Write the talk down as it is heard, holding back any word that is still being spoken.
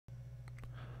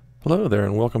Hello there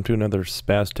and welcome to another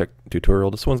Spaz Tech tutorial.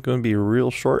 This one's going to be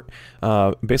real short.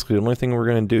 Basically the only thing we're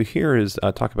going to do here is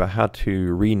talk about how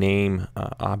to rename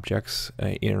objects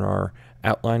in our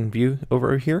outline view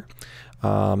over here.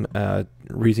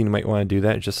 Reason you might want to do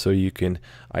that is just so you can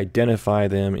identify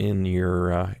them in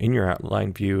your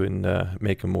outline view and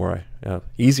make them more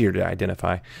easier to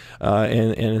identify.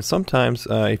 And sometimes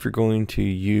if you're going to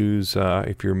use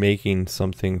if you're making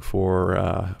something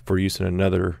for use in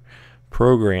another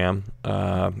program,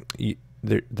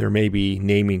 there may be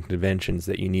naming conventions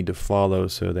that you need to follow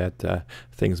so that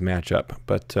things match up.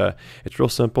 But it's real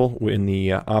simple. In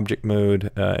the object mode,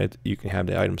 you can have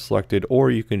the item selected, or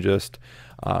you can just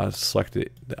select the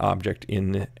object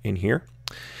in here.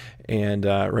 And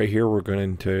right here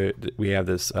we have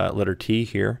this letter T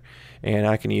here, and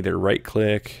I can either right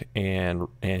click and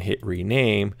hit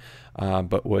rename,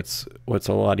 but what's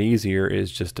a lot easier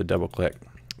is just to double click.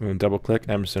 I'm going to double click.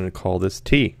 I'm just going to call this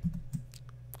T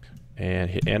and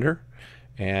hit enter,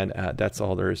 and that's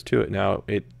all there is to it. Now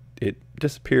it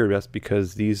disappeared. That's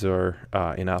because these are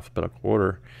in alphabetical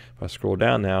order. If I scroll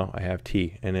down now, I have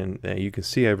T, and then you can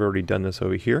see I've already done this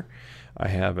over here. I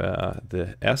have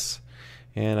the S,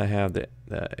 and I have the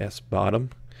S bottom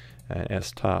and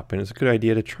S top, and it's a good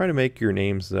idea to try to make your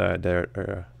names that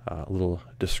are a little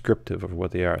descriptive of what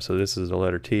they are. So this is the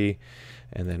letter T,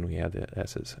 and then we have the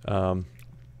S's.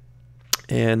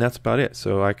 And that's about it.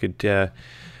 So I could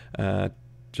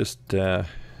just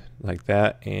like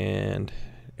that, and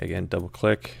again double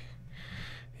click,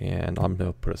 and I'm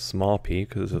going to put a small p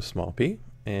because it's a small p,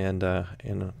 and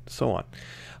so on.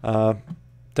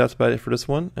 That's about it for this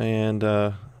one, and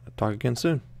talk again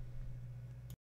soon.